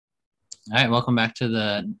All right, welcome back to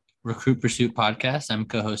the Recruit Pursuit podcast. I'm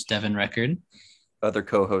co-host Devin Record. Other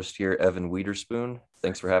co-host here, Evan Wiederspoon.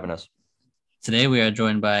 Thanks for having us. Today we are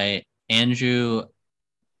joined by Andrew.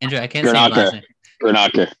 Andrew, I can't say your last Grinaker. name.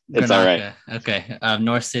 Grinaker. It's all right. Okay.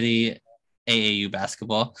 North City AAU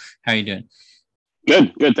basketball. How are you doing?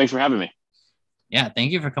 Good. Thanks for having me. Yeah,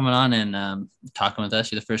 thank you for coming on and talking with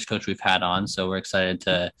us. You're the first coach we've had on, so we're excited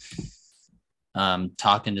to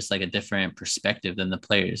talk in just like a different perspective than the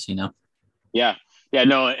players, Yeah.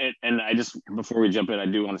 No, and I just, before we jump in, I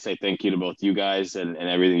do want to say thank you to both you guys and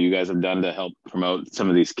everything you guys have done to help promote some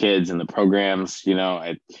of these kids and the programs.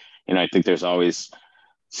 I think there's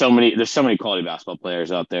so many quality basketball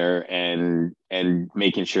players out there, and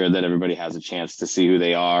making sure that everybody has a chance to see who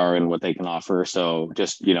they are and what they can offer. So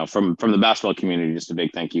just, from the basketball community, just a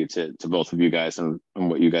big thank you to both of you guys and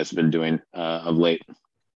what you guys have been doing of late.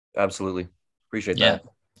 Absolutely. Appreciate that.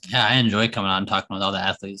 Yeah, I enjoy coming on and talking with all the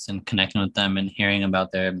athletes and connecting with them and hearing about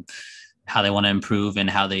how they want to improve and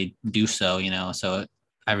how they do so, so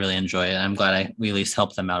I really enjoy it. I'm glad we at least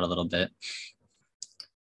help them out a little bit.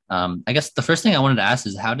 I guess the first thing I wanted to ask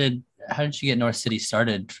is how did you get North City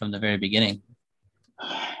started from the very beginning?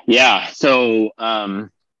 Yeah. So,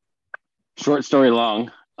 short story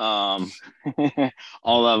long, I'll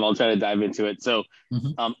try to dive into it. So,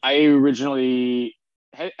 I originally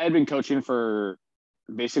had been coaching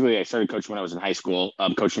basically I started coaching when I was in high school,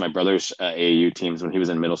 coaching my brother's AAU teams when he was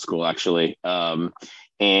in middle school, actually,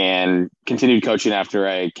 and continued coaching after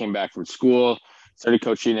I came back from school. Started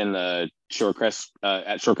coaching in the Shorecrest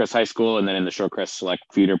at Shorecrest High School, and then in the Shorecrest Select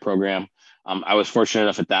Feeder program. I was fortunate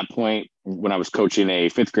enough at that point, when I was coaching a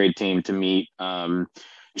fifth grade team, to meet a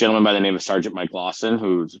gentleman by the name of Sgt Mike Lawson,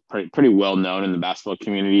 who's pretty well known in the basketball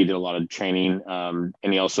community. He did a lot of training, and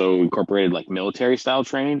he also incorporated like military style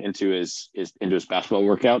training into his basketball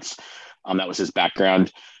workouts. That was his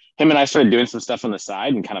background. Him and I started doing some stuff on the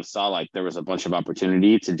side, and kind of saw like there was a bunch of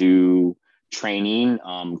opportunity to do training,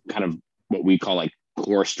 kind of what we call like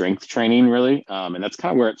core strength training, really. And that's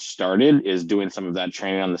kind of where it started, is doing some of that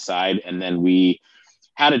training on the side. And then we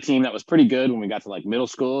had a team that was pretty good when we got to like middle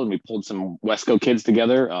school, and we pulled some Wesco kids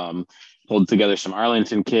together, pulled together some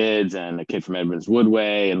Arlington kids and a kid from Edmonds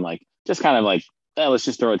Woodway, and like just kind of like, let's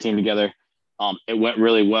just throw a team together. It went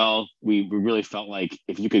really well. We really felt like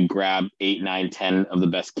if you could grab 8, 9, 10 of the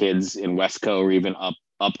best kids in Wesco, or even up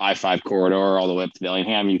I-5 corridor all the way up to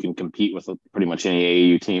Bellingham, you can compete with pretty much any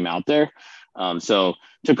AAU team out there. So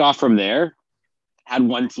took off from there. Had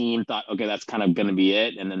one team, thought, okay, that's kind of going to be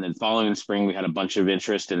it. And then the following spring, we had a bunch of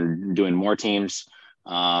interest in doing more teams.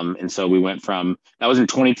 And so we went that was in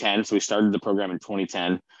 2010. So we started the program in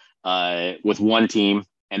 2010 with one team,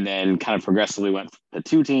 and then kind of progressively went to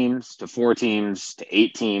 2 teams, to 4 teams, to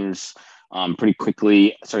 8 teams. Pretty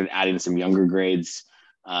quickly started adding some younger grades,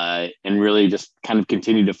 and really just kind of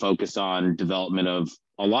continued to focus on development of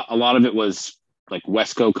a lot of it was like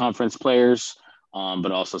Wesco conference players,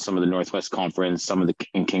 but also some of the Northwest Conference, some of the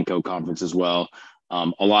Kinko Conference as well.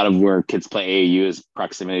 A lot of where kids play AAU is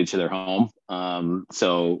proximity to their home.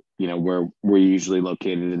 So, we're usually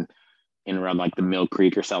located in around like the Mill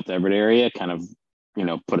Creek or South Everett area, kind of,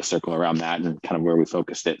 put a circle around that, and kind of where we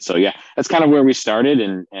focused it. So yeah, that's kind of where we started,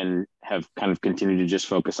 and have kind of continued to just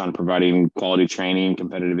focus on providing quality training,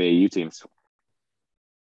 competitive AAU teams.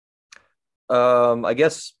 I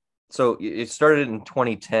guess, so it started in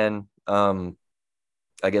 2010.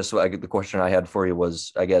 I guess the question I had for you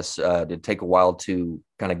was, I guess, did it take a while to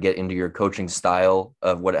kind of get into your coaching style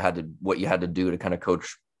of what you had to do to kind of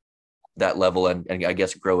coach that level, and I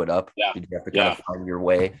guess grow it up? Yeah. Did you have to kind of find your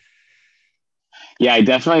way? Yeah, I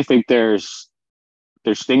definitely think there's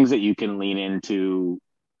things that you can lean into,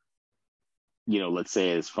 let's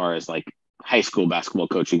say as far as like high school basketball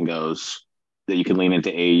coaching goes, that you can lean into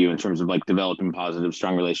AAU in terms of like developing positive,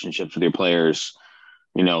 strong relationships with your players,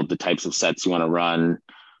 the types of sets you want to run,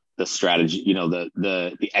 the strategy,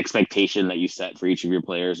 the expectation that you set for each of your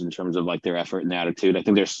players in terms of like their effort and attitude. I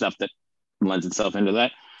think there's stuff that lends itself into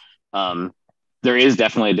that. There is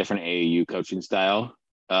definitely a different AAU coaching style,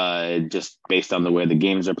 just based on the way the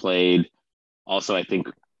games are played. Also, I think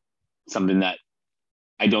something that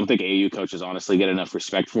I don't think AAU coaches honestly get enough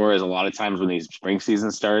respect for is a lot of times when these spring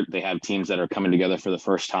seasons start, they have teams that are coming together for the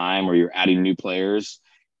first time, or you're adding new players,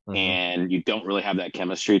 and you don't really have that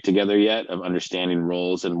chemistry together yet of understanding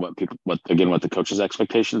roles and what the coach's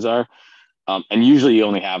expectations are. And usually you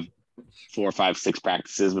only have 4, 5, 6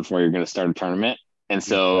 practices before you're going to start a tournament. And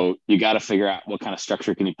so you got to figure out what kind of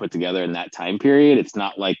structure can you put together in that time period. It's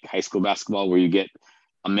not like high school basketball where you get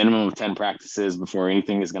a minimum of 10 practices before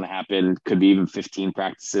anything is going to happen. Could be even 15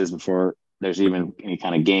 practices before there's even any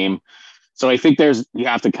kind of game. So I think you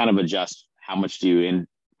have to kind of adjust how much do you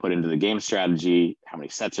put into the game strategy, how many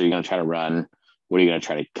sets are you going to try to run, what are you going to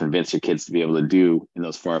try to convince your kids to be able to do in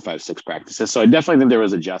those 4 or 5, 6 practices. So I definitely think there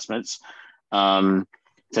was adjustments to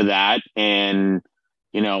that. And,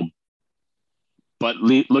 but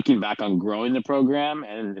looking back on growing the program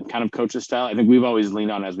and kind of coach's style, I think we've always leaned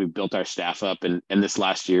on as we've built our staff up. And this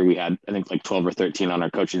last year we had, I think, like 12 or 13 on our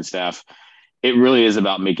coaching staff. It really is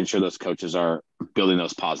about making sure those coaches are building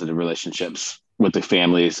those positive relationships with the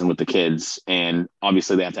families and with the kids. And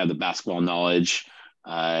obviously they have to have the basketball knowledge.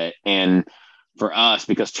 And for us,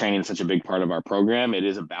 because training is such a big part of our program, it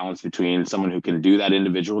is a balance between someone who can do that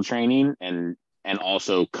individual training and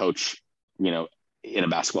also coach, in a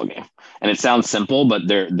basketball game. And it sounds simple, but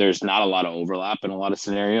there's not a lot of overlap in a lot of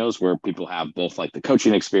scenarios where people have both like the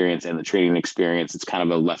coaching experience and the training experience. It's kind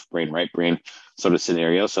of a left brain, right brain sort of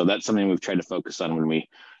scenario. So that's something we've tried to focus on when we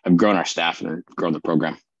have grown our staff and grown the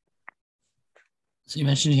program. So you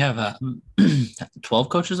mentioned you have 12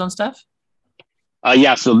 coaches on staff?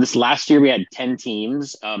 Yeah. So this last year we had 10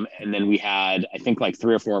 teams. And then we had, I think like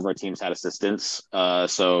 3 or 4 of our teams had assistants.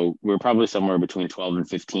 So we're probably somewhere between 12 and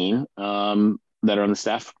 15 that are on the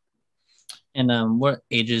staff. And what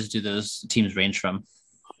ages do those teams range from?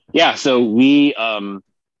 Yeah. So we, kind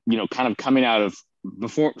of coming out of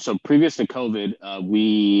previous to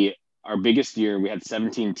COVID, our biggest year, we had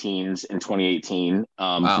 17 teams in 2018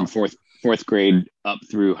 Wow. from fourth grade up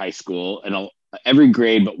through high school. And every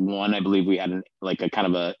grade but one, I believe we had a kind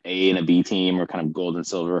of a A and a B team, or kind of gold and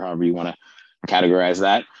silver, however you want to categorize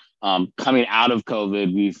that. Coming out of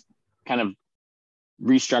COVID, we've kind of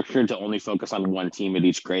restructured to only focus on one team at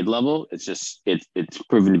each grade level. It's just, it's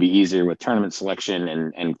proven to be easier with tournament selection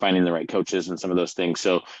and finding the right coaches and some of those things.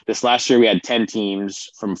 So this last year we had 10 teams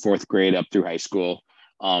from 4th grade up through high school.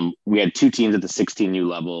 We had 2 teams at the 16U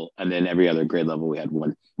level, and then every other grade level we had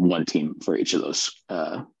one team for each of those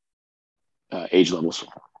age levels.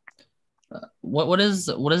 What is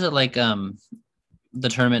it like, the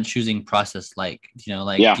tournament choosing process like?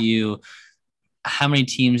 How many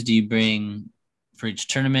teams do you bring for each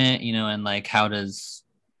tournament, and like how does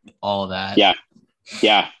all of that?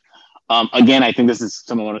 Yeah. Again, I think this is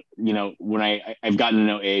someone, when I've gotten to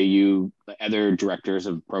know AAU, other directors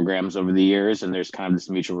of programs over the years, and there's kind of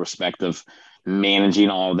this mutual respect of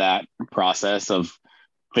managing all that process of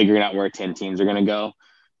figuring out where 10 teams are going to go.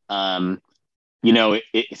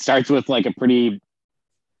 It starts with like a pretty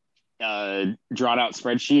drawn out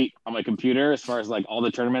spreadsheet on my computer as far as like all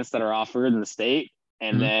the tournaments that are offered in the state.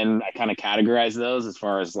 And then I kind of categorize those as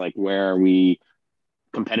far as like, where are we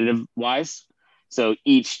competitive wise? So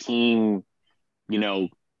each team,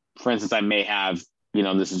 for instance, I may have,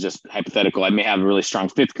 this is just hypothetical, I may have a really strong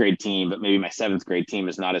 5th grade team, but maybe my 7th grade team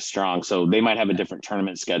is not as strong. So they might have a different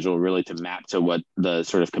tournament schedule really to map to what the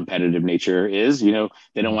sort of competitive nature is. They don't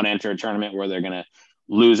want to enter a tournament where they're going to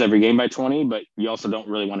lose every game by 20, but you also don't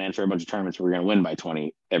really want to enter a bunch of tournaments where we're going to win by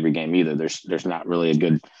 20 every game either. There's not really a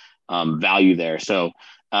good value there. So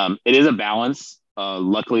it is a balance.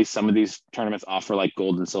 Luckily, some of these tournaments offer like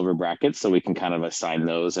gold and silver brackets, so we can kind of assign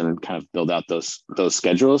those and kind of build out those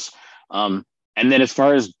schedules. And then as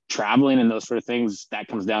far as traveling and those sort of things, that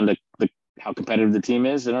comes down to how competitive the team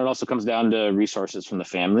is. And it also comes down to resources from the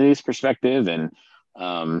family's perspective and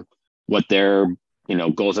what their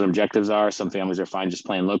goals and objectives are. Some families are fine just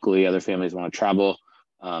playing locally. Other families want to travel.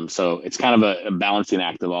 So it's kind of a balancing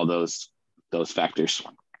act of all those factors.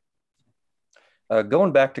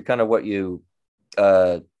 Going back to kind of what you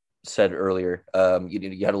said earlier,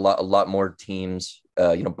 you had a lot more teams,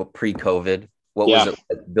 but pre-COVID. What was it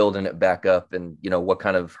like building it back up, and what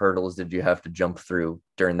kind of hurdles did you have to jump through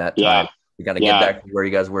during that time to kind of get back to where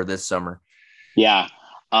you guys were this summer? Yeah.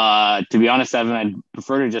 To be honest, Evan, I'd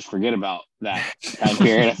prefer to just forget about that time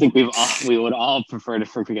period. I think we would all prefer to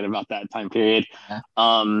forget about that time period.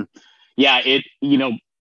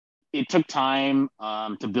 It took time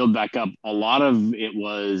to build back up. A lot of it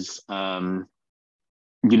was,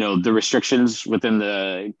 the restrictions within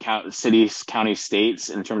the cities, county, states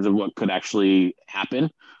in terms of what could actually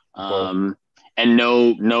happen. And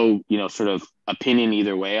no, sort of opinion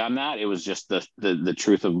either way on that. It was just the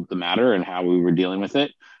truth of the matter and how we were dealing with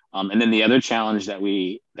it. And then the other challenge that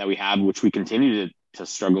we have, which we continue to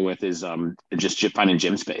struggle with, is just finding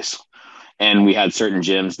gym space. And we had certain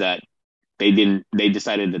gyms that they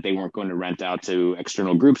decided that they weren't going to rent out to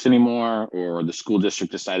external groups anymore, or the school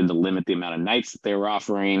district decided to limit the amount of nights that they were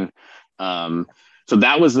offering. So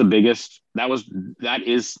that was that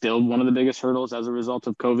is still one of the biggest hurdles as a result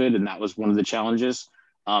of COVID. And that was one of the challenges.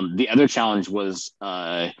 The other challenge was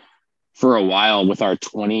for a while with our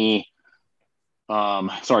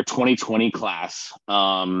 2020 class,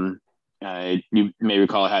 you may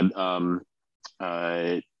recall,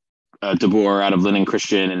 I had DeBoer out of Linden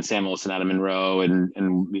Christian and Sam Olson out of Monroe,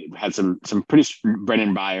 and we had some pretty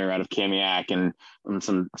Brendan Byer out of Kamiak and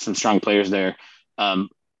some strong players there.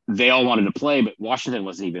 They all wanted to play, but Washington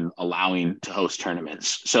wasn't even allowing to host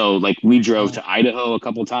tournaments. So like we drove to Idaho a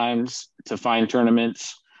couple times to find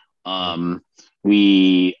tournaments.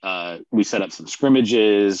 We set up some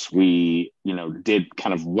scrimmages. We, did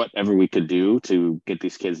kind of whatever we could do to get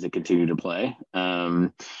these kids to continue to play.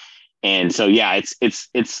 And so, yeah,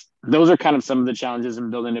 it's those are kind of some of the challenges in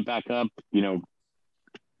building it back up.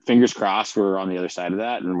 Fingers crossed we're on the other side of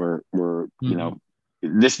that, and we're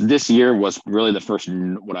this year was really the first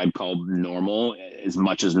what I'd call normal, as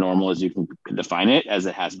much as normal as you can define it, as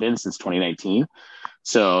it has been since 2019.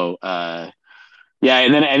 So yeah,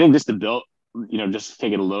 and then I think just to build, just to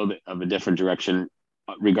take it a little bit of a different direction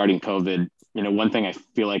regarding COVID. One thing I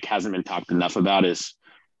feel like hasn't been talked enough about is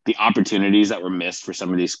the opportunities that were missed for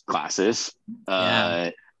some of these classes.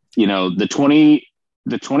 The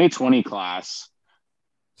 2020 class.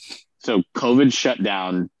 So COVID shut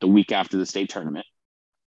down the week after the state tournament.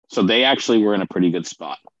 So they actually were in a pretty good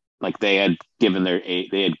spot. Like they had gotten their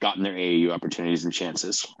AAU opportunities and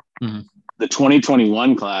chances. Mm-hmm. The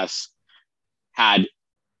 2021 class had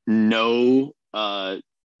no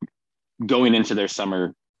going into their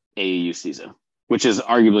summer AAU season, which is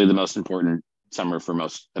arguably the most important summer for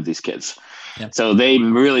most of these kids. Yep. So they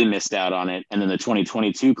really missed out on it. And then the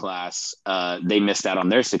 2022 class, they missed out on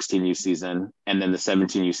their 16U season. And then the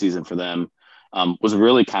 17U season for them was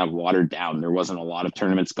really kind of watered down. There wasn't a lot of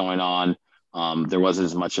tournaments going on. There wasn't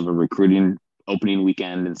as much of a recruiting opening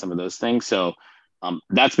weekend and some of those things. So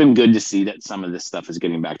that's been good to see that some of this stuff is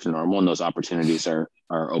getting back to normal, and those opportunities are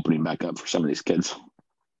opening back up for some of these kids.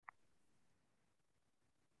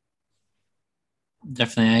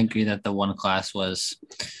 Definitely, I agree that the one class was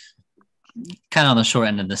kind of on the short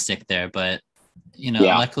end of the stick there, but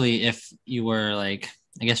luckily, if you were like,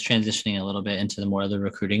 I guess, transitioning a little bit into the more of the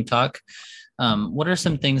recruiting talk, what are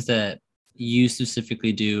some things that you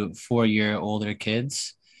specifically do for your older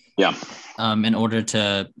kids? Yeah. In order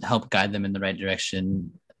to help guide them in the right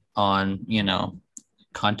direction on,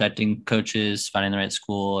 contacting coaches, finding the right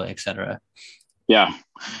school, etc. Yeah.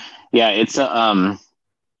 Yeah. It's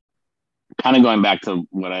kind of going back to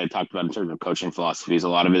what I had talked about in terms of coaching philosophies. A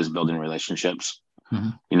lot of it is building relationships.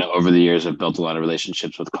 Mm-hmm. Over the years, I've built a lot of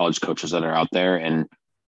relationships with college coaches that are out there and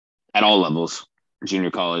at all levels,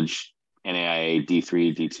 junior college, NAIA,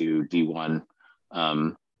 D3, D2, D1.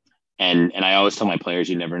 And I always tell my players,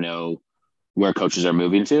 you never know where coaches are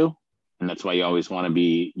moving to. And that's why you always want to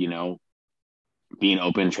be, being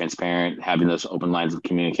open, transparent, having those open lines of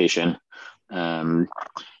communication.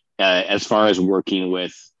 As far as working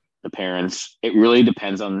with the parents, it really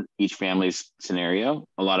depends on each family's scenario.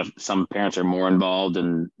 Some parents are more involved,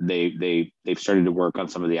 and they've started to work on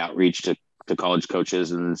some of the outreach to college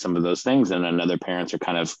coaches and some of those things. And then other parents are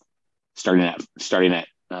kind of starting at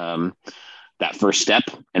that first step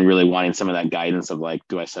and really wanting some of that guidance of like,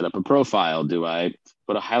 do I set up a profile? Do I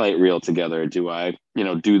put a highlight reel together? Do I,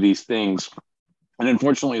 do these things? And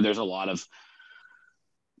unfortunately, there's a lot of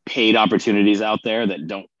paid opportunities out there that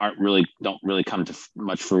don't really come to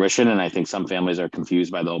much fruition. And I think some families are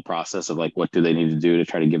confused by the whole process of like, what do they need to do to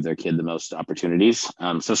try to give their kid the most opportunities?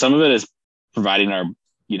 So some of it is providing our,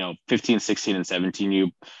 15, 16, and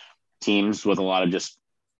 17U teams with a lot of just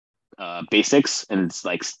basics and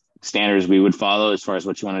like standards we would follow as far as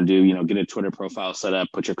what you want to do. Get a Twitter profile set up,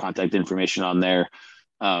 put your contact information on there.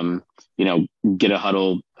 Get a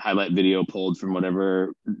huddle highlight video pulled from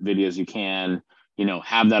whatever videos you can.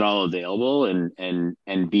 Have that all available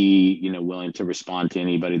and be willing to respond to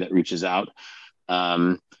anybody that reaches out.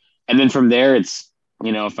 And then from there, it's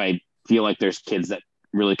if I feel like there's kids that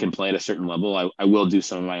really can play at a certain level, I will do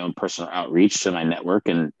some of my own personal outreach to my network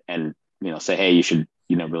and say, hey, you should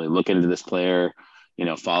really look into this player,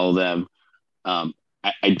 follow them.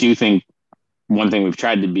 I do think one thing we've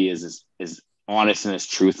tried to be is honest and as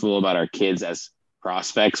truthful about our kids as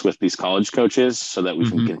prospects with these college coaches, so that we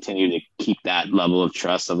can continue to keep that level of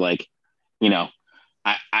trust of like,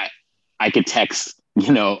 I could text,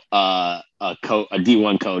 a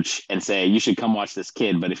D1 coach and say, you should come watch this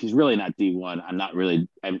kid. But if he's really not D1,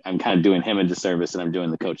 I'm kind of doing him a disservice, and I'm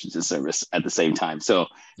doing the coach a disservice at the same time. So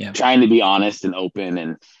trying to be honest and open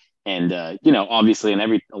and obviously,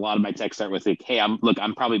 and a lot of my texts start with like, hey, I'm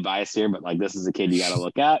probably biased here, but like, this is a kid you got to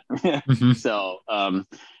look at. So,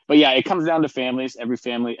 but yeah, it comes down to families,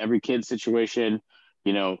 every kid situation.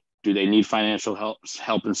 Do they need financial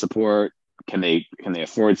help and support? Can they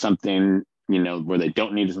afford something, where they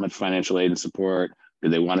don't need as much financial aid and support? Do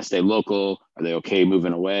they want to stay local? Are they okay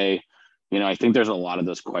moving away? I think there's a lot of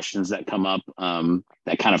those questions that come up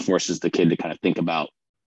that kind of forces the kid to kind of think about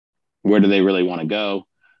where do they really want to go.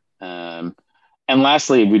 And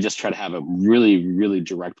lastly, we just try to have a really, really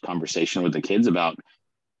direct conversation with the kids about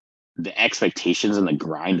the expectations and the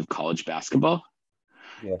grind of college basketball.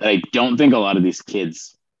 Yeah. That I don't think a lot of these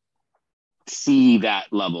kids see that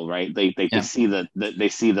level, right? They see they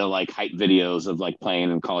see the like hype videos of like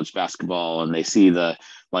playing in college basketball, and they see the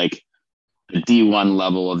like the D1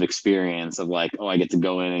 level of experience of like, oh, I get to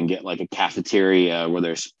go in and get like a cafeteria where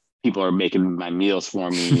there's people are making my meals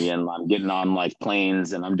for me, and I'm getting on like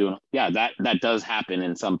planes, and I'm doing, that does happen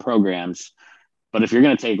in some programs. But if you're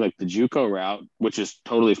going to take like the JUCO route, which is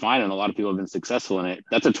totally fine, and a lot of people have been successful in it,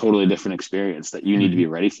 that's a totally different experience that you need to be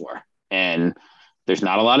ready for. And there's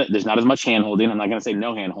not as much hand holding. I'm not going to say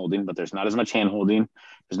no hand holding, but there's not as much hand holding.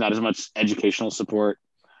 There's not as much educational support.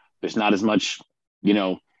 There's not as much,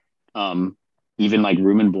 even like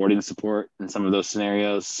room and boarding support in some of those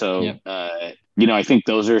scenarios. So, I think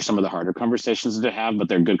those are some of the harder conversations to have, but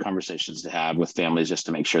they're good conversations to have with families just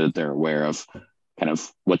to make sure that they're aware of kind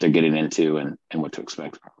of what they're getting into and what to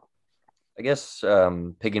expect. I guess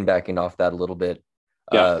piggybacking off that a little bit,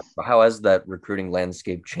 how has that recruiting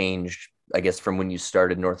landscape changed, I guess, from when you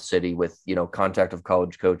started North City with, contact of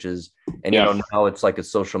college coaches, and, now it's like a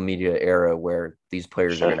social media era where these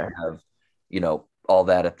players are going to have, all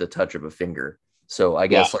that at the touch of a finger. So I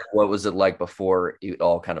guess like, what was it like before it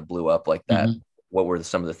all kind of blew up like that? What were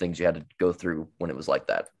some of the things you had to go through when it was like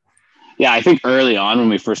that? Yeah, I think early on when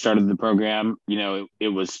we first started the program,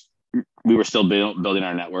 it was, we were still building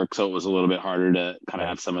our network. So it was a little bit harder to kind of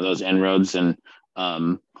have some of those inroads. And,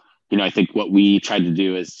 I think what we tried to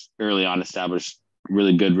do is early on establish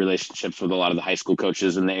really good relationships with a lot of the high school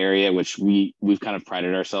coaches in the area, which we've kind of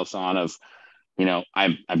prided ourselves on of,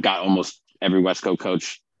 I've got almost every West Coast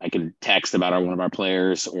coach I can text about one of our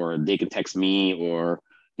players, or they can text me, or,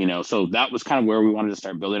 so that was kind of where we wanted to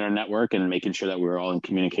start building our network and making sure that we were all in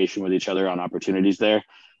communication with each other on opportunities there.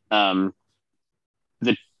 The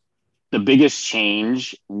biggest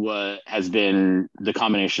change has been the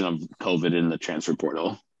combination of COVID and the transfer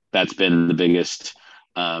portal. That's been the biggest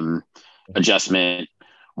adjustment.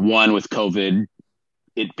 One, with COVID,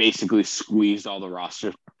 it basically squeezed all the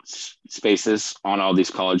roster spaces on all these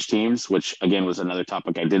college teams, which again was another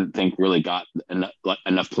topic I didn't think really got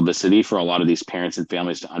enough publicity for a lot of these parents and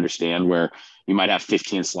families to understand, where you might have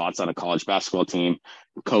 15 slots on a college basketball team.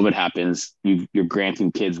 COVID happens, you're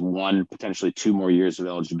granting kids 1, potentially 2 more years of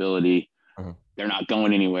eligibility. They're not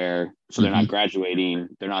going anywhere, so they're not graduating.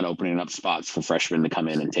 They're not opening up spots for freshmen to come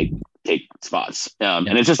in and take spots.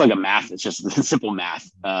 And it's just like it's just simple math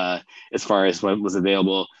as far as what was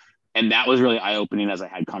available. And that was really eye-opening as I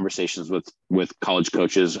had conversations with college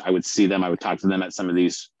coaches. I would see them, I would talk to them at some of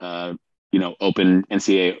these, open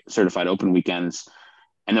NCAA certified open weekends.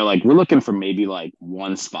 And they're like, we're looking for maybe like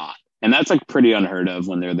 1 spot. And that's like pretty unheard of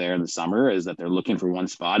when they're there in the summer, is that they're looking for 1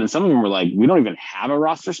 spot. And some of them were like, we don't even have a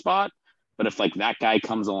roster spot. But if like that guy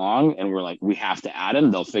comes along and we're like, we have to add him,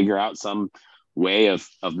 they'll figure out some way of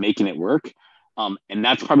making it work. And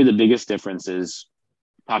that's probably the biggest difference, is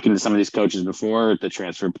talking to some of these coaches before the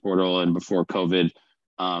transfer portal and before COVID.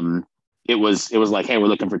 It was like, hey, we're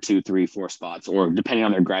looking for 2, 3, 4 spots, or depending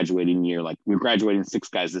on their graduating year, like we're graduating 6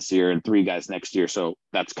 guys this year and 3 guys next year. So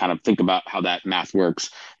that's kind of, think about how that math works.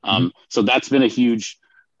 So that's been a huge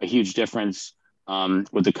difference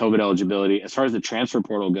with the COVID eligibility. As far as the transfer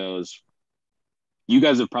portal goes, you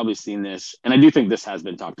guys have probably seen this, and I do think this has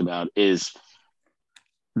been talked about, is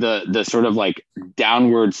the sort of like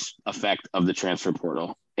downwards effect of the transfer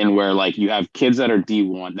portal, and where like you have kids that are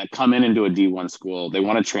D1 that come into a D1 school, they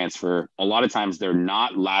want to transfer. A lot of times they're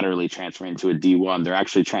not laterally transferring to a D1, they're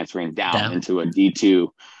actually transferring down into a D2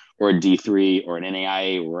 or a D3 or an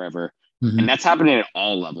NAIA or wherever. And that's happening at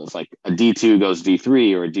all levels. Like a D2 goes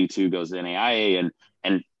D3 or a D2 goes to NAIA,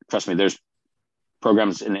 and trust me, there's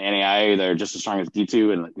programs in the NAIA that are just as strong as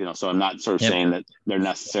D2. And, so I'm not sort of saying that they're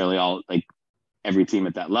necessarily all like every team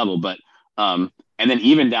at that level, but, and then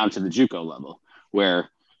even down to the JUCO level, where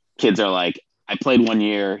kids are like, I played 1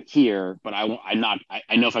 year here, but I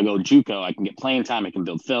know if I go JUCO, I can get playing time. I can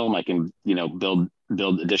build film. I can, build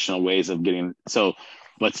additional ways of getting. So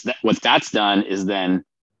what that's done is then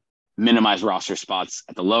minimize roster spots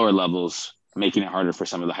at the lower levels, making it harder for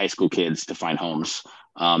some of the high school kids to find homes.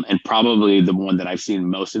 And probably the one that I've seen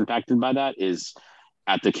most impacted by that is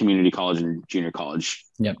at the community college and junior college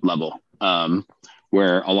level,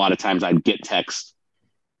 where a lot of times I'd get texts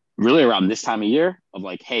really around this time of year of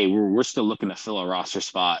like, hey, we're still looking to fill a roster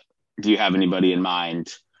spot. Do you have anybody in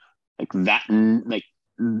mind? Like that, like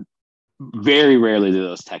very rarely do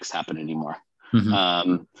those texts happen anymore.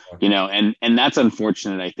 You know, and that's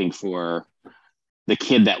unfortunate, I think, for the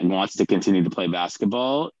kid that wants to continue to play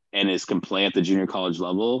basketball and can play at the junior college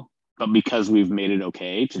level, but because we've made it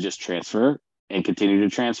okay to just transfer and continue to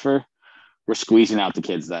transfer, we're squeezing out the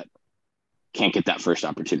kids that can't get that first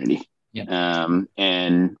opportunity. Yeah.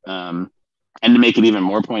 And to make it even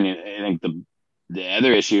more poignant, I think the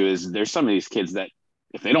other issue is there's some of these kids that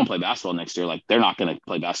if they don't play basketball next year, like they're not going to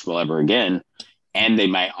play basketball ever again. And they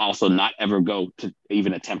might also not ever go to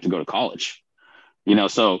even attempt to go to college, you know?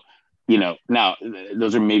 So, you know, now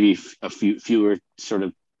those are maybe a fewer sort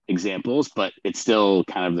of examples, but it's still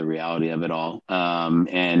kind of the reality of it all.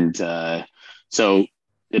 So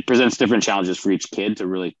it presents different challenges for each kid to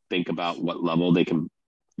really think about what level they can,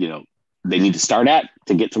 you know, they need to start at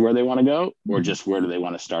to get to where they want to go, or just where do they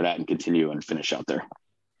want to start at and continue and finish out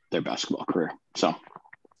their basketball career. So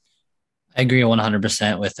I agree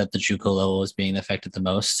 100% with that the JUCO level is being affected the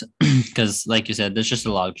most because, like you said, there's just a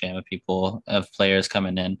logjam of players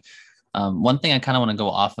coming in. One thing I kind of want to go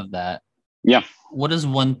off of that. Yeah. What is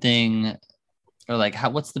one thing, or like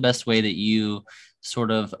what's the best way that you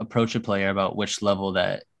sort of approach a player about which level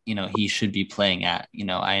that, you know, he should be playing at? You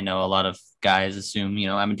know, I know a lot of guys assume, you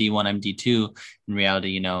know, I'm a D1, I'm D2. In reality,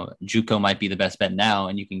 you know, JUCO might be the best bet now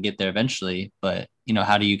and you can get there eventually. But, you know,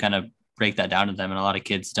 how do you kind of break that down to them? And a lot of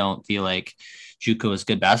kids don't feel like JUCO is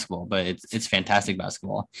good basketball, but it's fantastic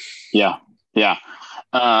basketball. Yeah. Yeah.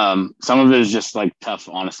 Some of it is just like tough,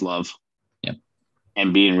 honest love. Yep.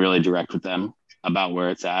 And being really direct with them about where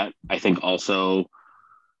it's at. I think also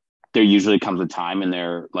there usually comes a time in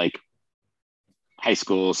their like high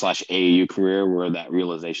school / AAU career where that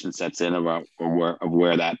realization sets in about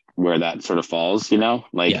where that sort of falls, you know,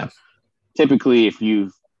 like typically if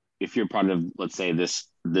you're part of, let's say this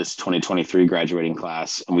 2023 graduating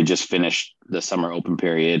class and we just finished the summer open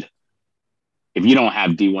period, if you don't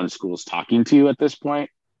have D1 schools talking to you at this point,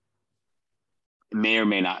 it may or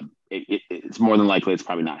may not, it's more than likely it's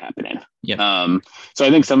probably not happening. Yeah. So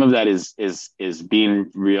I think some of that is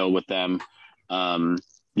being real with them,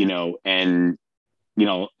 you know, and you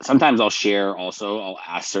know, sometimes I'll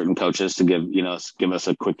ask certain coaches to give us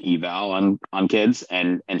a quick eval on kids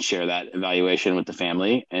and share that evaluation with the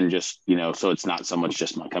family, and just, you know, so it's not so much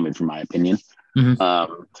just coming from my opinion.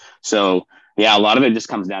 So yeah, a lot of it just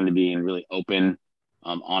comes down to being really open,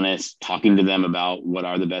 honest, talking to them about what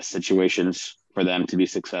are the best situations for them to be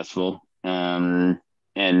successful. And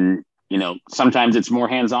you know, sometimes it's more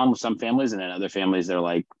hands-on with some families, and then other families, they're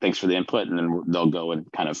like, thanks for the input. And then they'll go and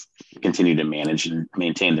kind of continue to manage and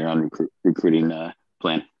maintain their own recruiting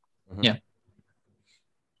plan. Yeah.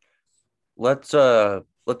 Let's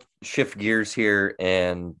shift gears here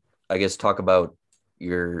and I guess talk about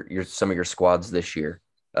some of your squads this year.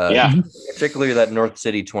 Particularly that North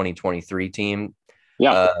City 2023 team.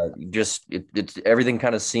 Yeah. It's everything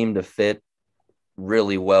kind of seemed to fit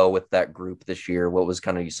really well with that group this year. What was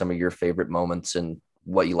kind of some of your favorite moments and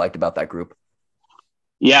what you liked about that group?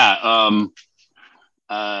 Yeah.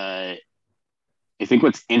 I think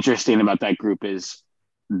what's interesting about that group is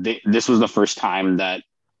this was the first time that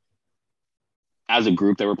as a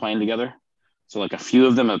group they were playing together. So like a few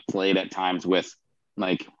of them have played at times with,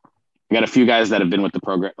 like, I got a few guys that have been with the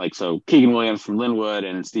program. Like, so Keegan Williams from Linwood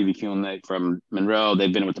and Stevie Kuhn from Monroe,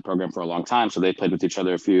 they've been with the program for a long time. So they played with each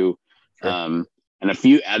other a few. Sure. And a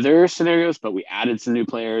few other scenarios, but we added some new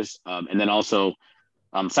players. And then also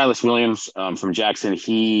Silas Williams from Jackson,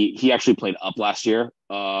 he actually played up last year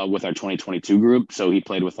with our 2022 group. So he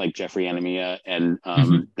played with like Jeffrey Anemia and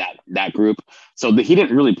that group. So he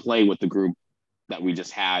didn't really play with the group that we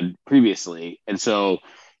just had previously. And so,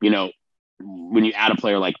 you know, when you add a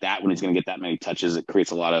player like that, when he's going to get that many touches, it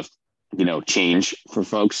creates a lot of, you know, change for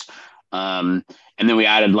folks. And then we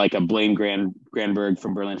added like a Blaine Granberg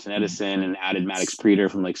from Burlington Edison, and added Maddox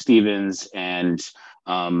Preeter from Lake Stevens, and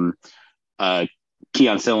Keon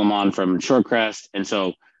Sillimon from Shorecrest. And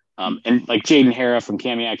so, and like Jaden Hara from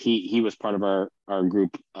Kamiak, he was part of our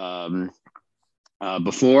group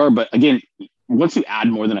before. But again, once you add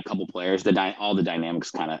more than a couple players, all the dynamics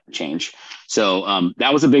kind of change. So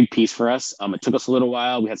that was a big piece for us. It took us a little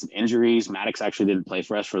while. We had some injuries. Maddox actually didn't play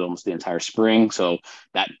for us for almost the entire spring. So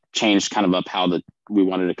that changed kind of up how we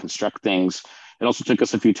wanted to construct things. It also took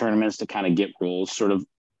us a few tournaments to kind of get roles sort of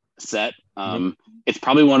set. It's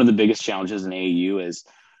probably one of the biggest challenges in AAU is,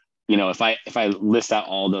 you know, if I list out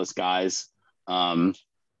all those guys, and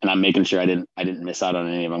I'm making sure I didn't miss out on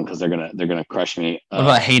any of them because they're gonna crush me. What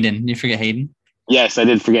about Hayden? Did you forget Hayden? Yes, I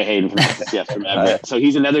did forget Hayden from Everett. So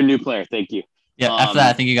he's another new player. Thank you. Yeah, after that,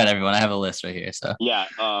 I think you got everyone. I have a list right here. So yeah,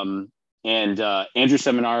 And Andrew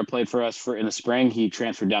Seminar played for us in the spring. He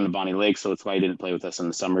transferred down to Bonnie Lake, so that's why he didn't play with us in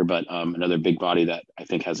the summer. But another big body that I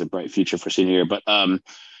think has a bright future for senior year. But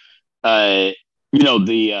the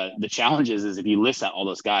challenge is if you list out all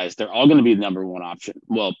those guys, they're all going to be the number one option.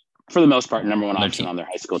 Well, for the most part, number one option on their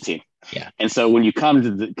high school team. Yeah. And so when you come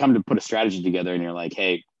to put a strategy together, and you're like,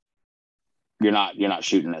 hey, you're not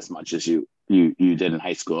shooting as much as you did in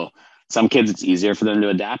high school. Some kids it's easier for them to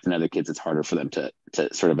adapt, and other kids it's harder for them to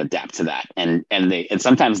sort of adapt to that. And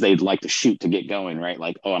sometimes they'd like to shoot to get going, right?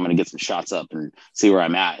 Like, oh, I'm going to get some shots up and see where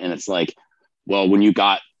I'm at. And it's like, well, when you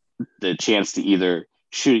got the chance to either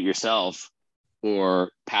shoot it yourself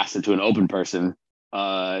or pass it to an open person,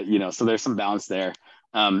 so there's some balance there.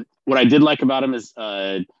 What I did like about him is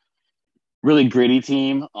really gritty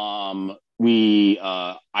team. I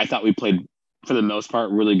thought we played, for the most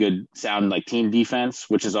part, really good sound like team defense,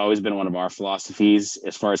 which has always been one of our philosophies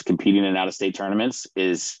as far as competing in out-of-state tournaments.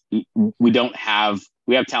 Is we have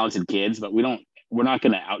talented kids, but we're not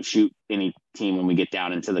going to outshoot any team when we get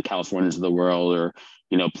down into the Californias of the world, or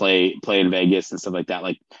play in Vegas and stuff like that.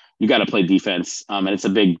 Like, you got to play defense, and it's a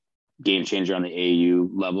big game changer on the AAU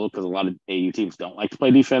level, because a lot of AAU teams don't like to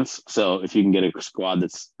play defense. So if you can get a squad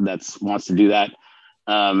that's wants to do that,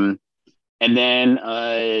 and then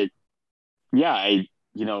I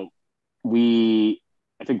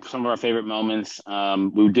think some of our favorite moments,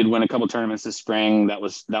 we did win a couple tournaments this spring.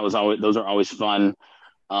 Those are always fun.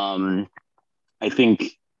 I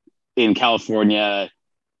think in California,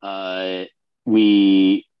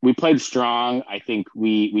 we played strong. I think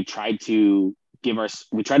we tried to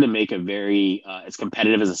make a very as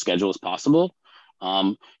competitive as a schedule as possible.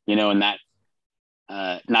 And that,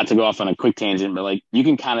 not to go off on a quick tangent, but like, you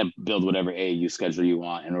can kind of build whatever AAU schedule you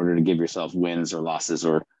want in order to give yourself wins or losses,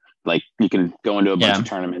 or like you can go into a bunch of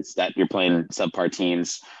tournaments that you're playing subpar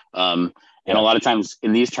teams. And a lot of times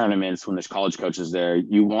in these tournaments, when there's college coaches there,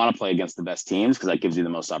 you want to play against the best teams, because that gives you the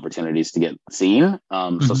most opportunities to get seen.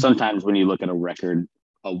 So sometimes when you look at a record,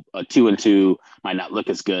 a 2-2 might not look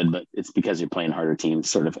as good, but it's because you're playing harder teams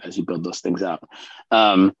sort of as you build those things out.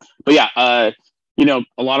 A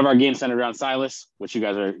lot of our games centered around Silas, which you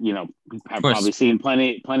guys are, have probably seen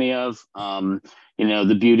plenty of.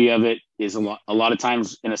 The beauty of it is a lot of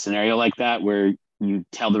times in a scenario like that, where you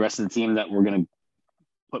tell the rest of the team that we're going to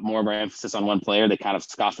put more of our emphasis on one player, they kind of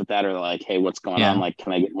scoff at that, or they're like, hey, what's going on? Like,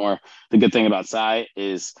 can I get more? The good thing about Cy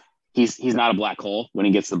is he's not a black hole when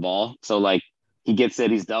he gets the ball. So like, he gets it,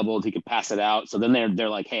 he's doubled, he could pass it out. So then they're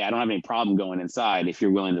like, hey, I don't have any problem going inside if you're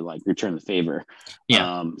willing to like return the favor.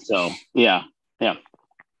 Yeah. Yeah.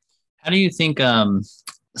 How do you think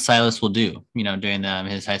Silas will do, during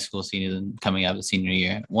his high school season coming up, the senior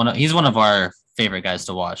year? He's one of our favorite guys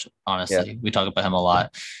to watch, honestly. Yeah. We talk about him a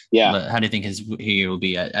lot. Yeah. But how do you think his year will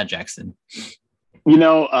be at Jackson?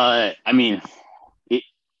 I mean,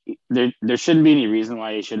 there shouldn't be any reason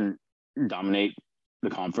why he shouldn't dominate the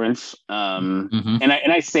conference. And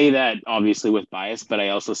I say that obviously with bias, but I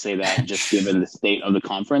also say that just given the state of the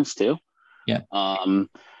conference too. Yeah.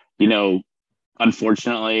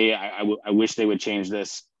 Unfortunately, I wish they would change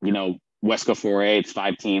this. Wesco 4A, it's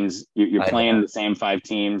 5 teams. You're playing the same 5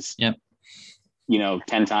 teams. Yep.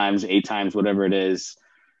 10 times, 8 times, whatever it is.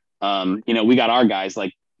 We got our guys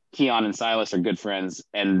like Keon and Silas are good friends,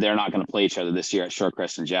 and they're not going to play each other this year at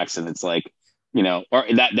Shorecrest and Jackson. It's like, or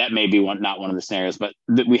that may be not one of the scenarios, but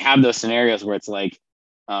we have those scenarios where it's like,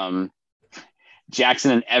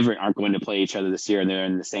 Jackson and Everett aren't going to play each other this year, and they're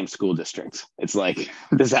in the same school district. It's like,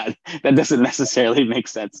 that doesn't necessarily make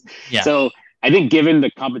sense. Yeah. So I think given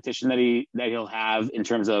the competition that he'll have in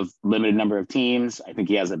terms of limited number of teams, I think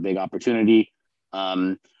he has a big opportunity.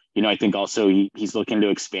 I think also he's looking to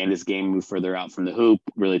expand his game, move further out from the hoop,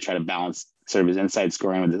 really try to balance sort of his inside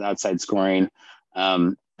scoring with his outside scoring.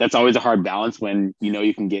 That's always a hard balance when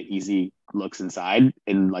you can get easy looks inside,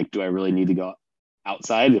 and like, do I really need to go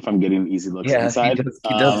outside if I'm getting easy looks inside? He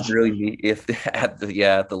doesn't really need at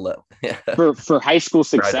the level. for high school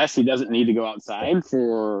success, he doesn't need to go outside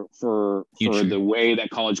for the way that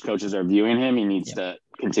college coaches are viewing him. He needs to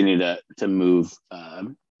continue to move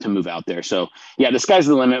out there. So the sky's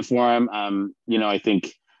the limit for him. I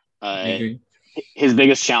think his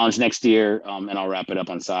biggest challenge next year, and I'll wrap it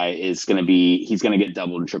up on Cy, is going to be he's going to get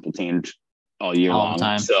doubled and triple teamed all year long.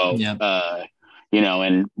 Time. So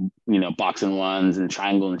box and ones and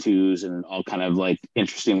triangle and twos and all kind of like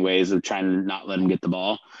interesting ways of trying to not let him get the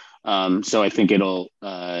ball. So I think it'll,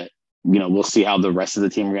 we'll see how the rest of the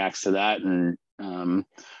team reacts to that. And,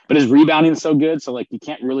 but his rebounding is so good. So like, you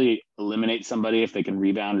can't really eliminate somebody if they can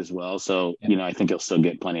rebound as well. So, I think he'll still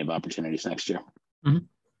get plenty of opportunities next year. Mm-hmm.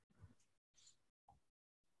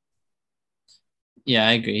 Yeah,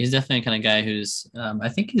 I agree. He's definitely the kind of guy who's, I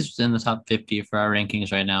think he's in the top 50 for our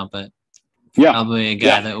rankings right now, but Yeah, probably a guy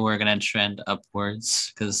yeah. that we're going to trend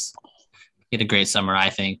upwards because he had a great summer, I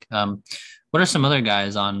think. What are some other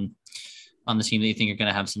guys on the team that you think are going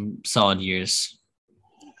to have some solid years?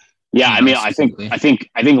 Yeah, I mean, Specifically.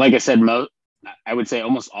 like I said, I would say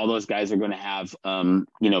almost all those guys are going to have,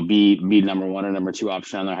 be number one or number two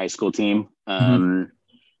option on their high school team.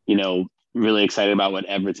 You know, really excited about what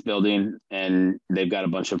Everett's building, and they've got a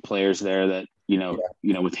bunch of players there that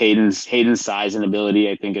with Hayden's size and ability,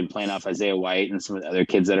 I think, and playing off Isaiah White and some of the other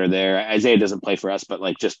kids that are there. Isaiah doesn't play for us, but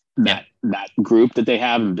like just that group that they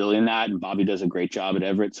have and building that, and Bobby does a great job at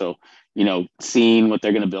Everett. So seeing what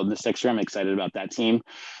they're going to build in this next year, I'm excited about that team.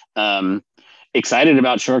 Excited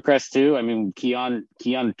about Shorecrest too. I mean, Keon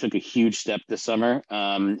took a huge step this summer,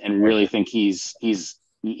 and really think he's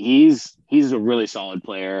a really solid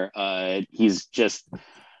player. He's just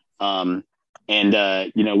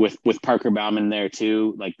with Parker Bauman there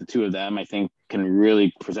too, like the two of them, I think can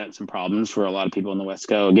really present some problems for a lot of people in the West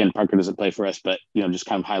Co. Again, Parker doesn't play for us, but just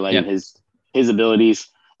kind of highlighting his abilities.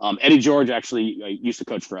 Eddie George actually used to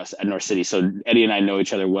coach for us at North City, so Eddie and I know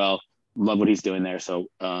each other well. Love what he's doing there, so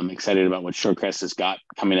excited about what Shorecrest has got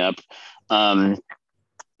coming up. Yeah,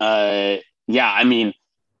 I mean,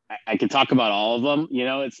 I could talk about all of them.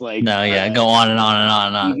 It's like go on and on and on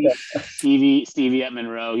and on. Stevie at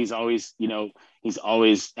Monroe. He's always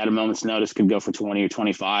at a moment's notice could go for 20 or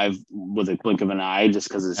 25 with a blink of an eye just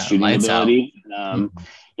because of his shooting ability.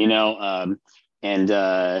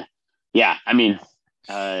 Yeah, I mean,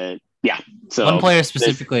 yeah. So one player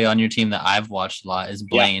specifically on your team that I've watched a lot is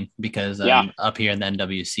Blaine because I'm up here in the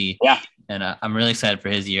NWC. Yeah. And I'm really excited for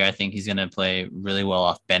his year. I think he's going to play really well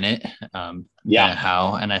off Bennett. And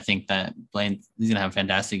I think that Blaine, he's going to have a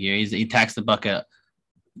fantastic year. He attacks the bucket.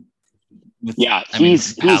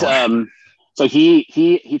 So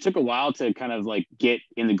he took a while to kind of like get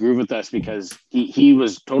in the groove with us because he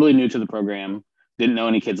was totally new to the program, didn't know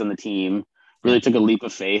any kids on the team, really took a leap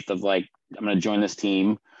of faith of like, I'm going to join this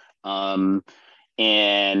team. And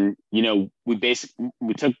we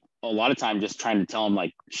took a lot of time just trying to tell him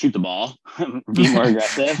like shoot the ball, be more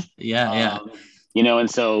aggressive.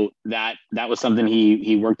 And so that was something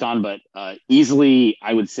he worked on, but easily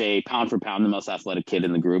I would say pound for pound the most athletic kid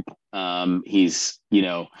in the group. He's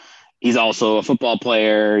also a football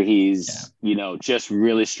player. He's just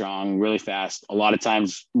really strong, really fast. A lot of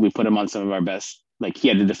times we put him on some of our best, like he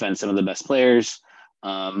had to defend some of the best players.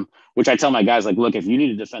 Which I tell my guys, like, look, if you need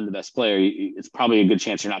to defend the best player, it's probably a good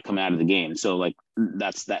chance you're not coming out of the game. So like,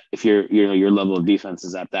 that's that. If your level of defense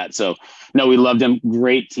is at that. So no, we loved him.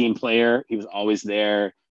 Great team player. He was always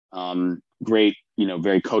there. Great,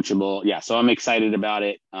 very coachable. Yeah. So I'm excited about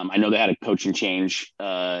it. I know they had a coaching change,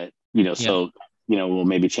 so, we'll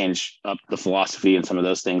maybe change up the philosophy and some of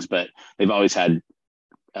those things, but they've always had,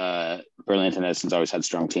 Burlington has always had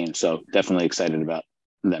strong teams. So definitely excited about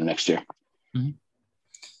them next year. Mm-hmm.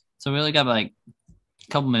 So we really got like a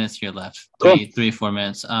couple minutes here left, cool. 4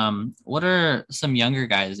 minutes. What are some younger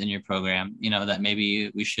guys in your program, that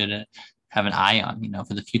maybe we should have an eye on,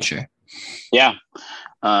 for the future? Yeah.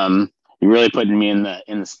 You're really putting me in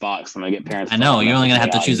the spot. So I'm going to get parents. I know you're only going to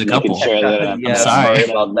have to choose a couple. Sure that I'm sorry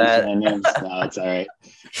about that. No, it's all right.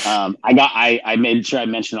 I made sure I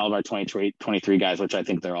mentioned all of our 2023 guys, which I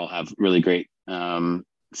think they all have really great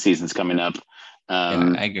seasons coming up.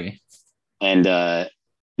 I agree. And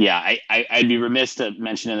I'd be remiss to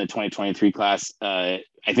mention in the 2023 class. I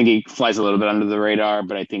think he flies a little bit under the radar,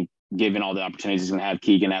 but I think given all the opportunities he's going to have,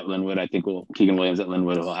 Keegan Williams at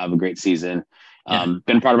Linwood will have a great season.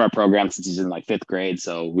 Been part of our program since he's in like 5th grade,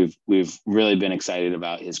 so we've really been excited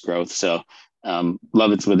about his growth. So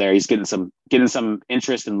love it's with there. He's getting some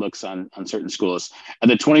interest and looks on certain schools. At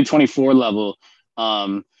the 2024 level,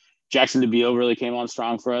 Jackson DeBeal really came on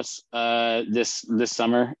strong for us this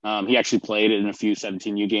summer. He actually played in a few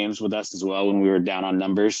 17U games with us as well when we were down on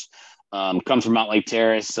numbers. Comes from Mount Lake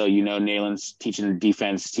Terrace, so Nalen's teaching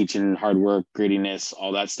defense, teaching hard work, grittiness,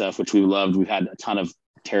 all that stuff, which we loved. We've had a ton of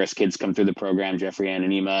Terrace kids come through the program, Jeffrey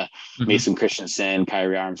Ananima, Mason Christensen,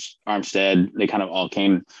 Kyrie Armstead. They kind of all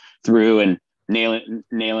came through, and Nalen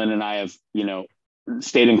and I have,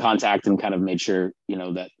 stayed in contact and kind of made sure,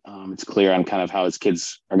 that it's clear on kind of how his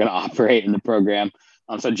kids are going to operate in the program.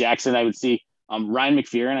 So Jackson, I would see Ryan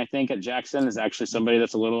McPheron, I think at Jackson is actually somebody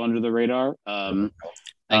that's a little under the radar.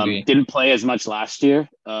 Didn't play as much last year,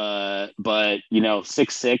 but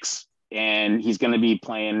 6'6", and he's going to be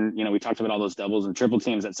playing, we talked about all those doubles and triple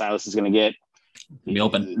teams that Silas is going to get. Be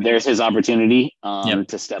open. There's his opportunity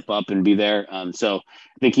to step up and be there. So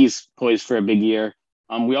I think he's poised for a big year.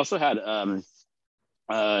 We also had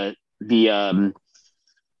the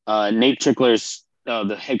Nate Trickler's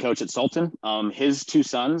the head coach at Sultan. His two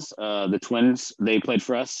sons, the twins, they played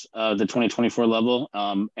for us, the 2024 level.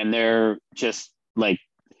 And they're just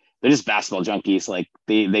basketball junkies. Like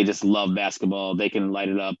they just love basketball. They can light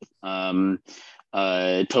it up.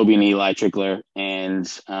 Toby and Eli Trickler. And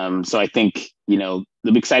so I think, it'll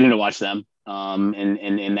be exciting to watch them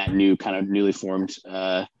in that new kind of newly formed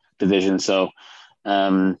division. So,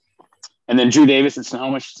 and then Drew Davis at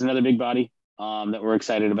Snohomish is another big body that we're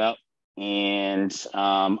excited about. And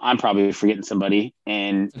I'm probably forgetting somebody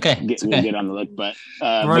and we'll get on the look, but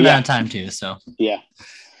we're running out of time too. So yeah,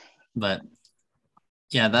 but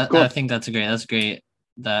yeah, cool. I think that's great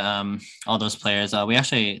that all those players. We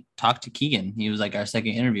actually talked to Keegan. He was like our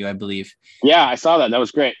second interview, I believe. Yeah, I saw that. That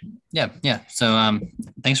was great. Yeah. So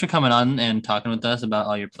thanks for coming on and talking with us about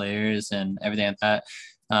all your players and everything like that.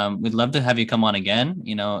 We'd love to have you come on again.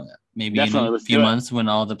 Maybe definitely, in a few months when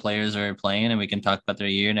all the players are playing and we can talk about their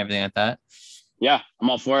year and everything like that. Yeah, I'm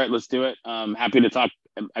all for it. Let's do it. Happy to talk.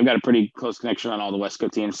 I've got a pretty close connection on all the Westco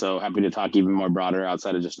teams, so happy to talk even more broader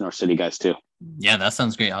outside of just North City guys too. Yeah, that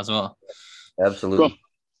sounds great as well. Absolutely.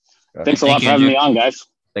 Cool. Thanks a lot for having me on, guys.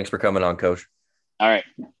 Thanks for coming on, Coach. All right.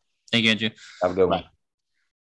 Thank you, Andrew. Have a good one. Bye.